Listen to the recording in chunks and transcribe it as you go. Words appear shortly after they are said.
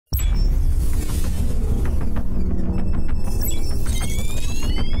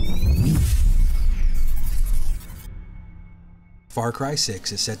Far Cry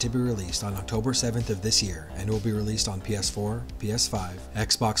 6 is set to be released on October 7th of this year and will be released on PS4, PS5,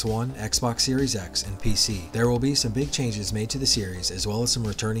 Xbox One, Xbox Series X, and PC. There will be some big changes made to the series as well as some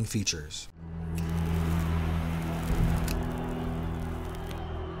returning features.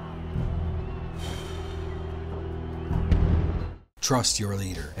 Trust your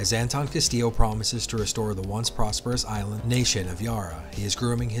leader. As Anton Castillo promises to restore the once prosperous island nation of Yara, he is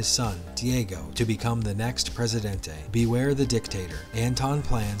grooming his son, Diego, to become the next Presidente. Beware the dictator. Anton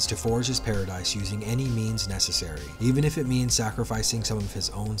plans to forge his paradise using any means necessary, even if it means sacrificing some of his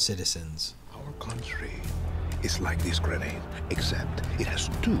own citizens. Our country is like this grenade, except it has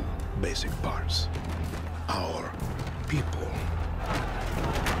two basic parts. Our people.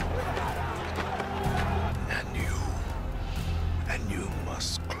 And you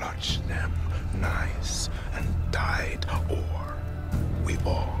must clutch them nice and tight, or we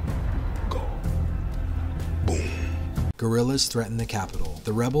all go boom. Guerrillas threaten the capital.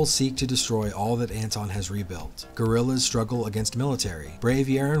 The rebels seek to destroy all that Anton has rebuilt. Guerrillas struggle against military. Brave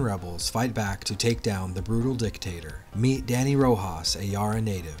Yaran rebels fight back to take down the brutal dictator. Meet Danny Rojas, a Yara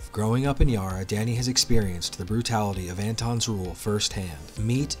native. Growing up in Yara, Danny has experienced the brutality of Anton's rule firsthand.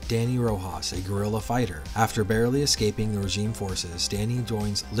 Meet Danny Rojas, a guerrilla fighter. After barely escaping the regime forces, Danny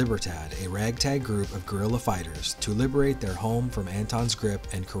joins Libertad, a ragtag group of guerrilla fighters, to liberate their home from Anton's grip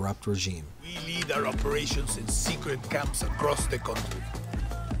and corrupt regime. We lead our operations in secret camps across the country.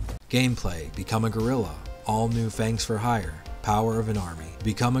 Gameplay: become a guerrilla. All new Fangs for Hire. Power of an army.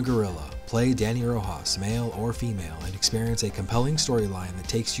 Become a guerrilla. Play Danny Rojas, male or female, and experience a compelling storyline that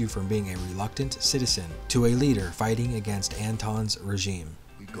takes you from being a reluctant citizen to a leader fighting against Anton's regime.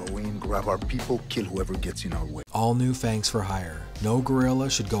 We go in, grab our people, kill whoever gets in our way. All new Fangs for Hire. No guerrilla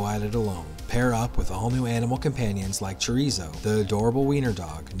should go at it alone. Pair up with all new animal companions like Chorizo, the adorable wiener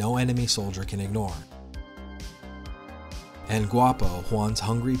dog no enemy soldier can ignore. And Guapo, Juan's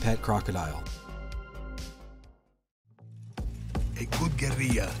hungry pet crocodile. A good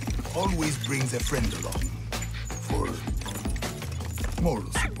guerrilla always brings a friend along for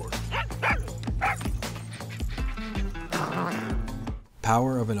moral support.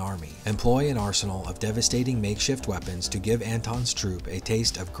 Power of an army. Employ an arsenal of devastating makeshift weapons to give Anton's troop a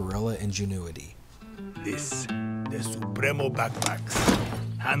taste of guerrilla ingenuity. This, the Supremo backpacks,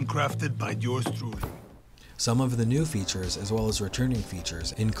 handcrafted by yours truly. Some of the new features as well as returning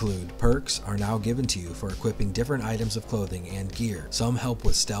features include perks are now given to you for equipping different items of clothing and gear. Some help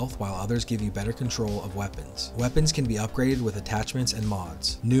with stealth while others give you better control of weapons. Weapons can be upgraded with attachments and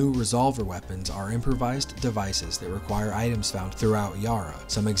mods. New resolver weapons are improvised devices that require items found throughout Yara.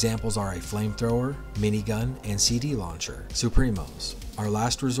 Some examples are a flamethrower, minigun, and CD launcher. Supremos are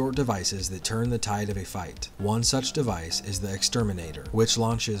last resort devices that turn the tide of a fight. One such device is the Exterminator, which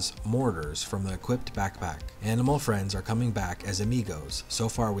launches mortars from the equipped backpack. Animal friends are coming back as amigos. So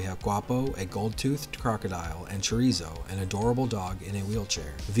far we have Guapo, a gold-toothed crocodile, and Chorizo, an adorable dog in a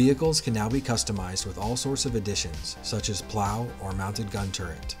wheelchair. Vehicles can now be customized with all sorts of additions, such as plow or mounted gun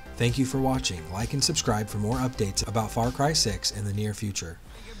turret. Thank you for watching. Like and subscribe for more updates about Far Cry 6 in the near future.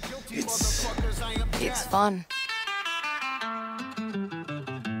 It's fun.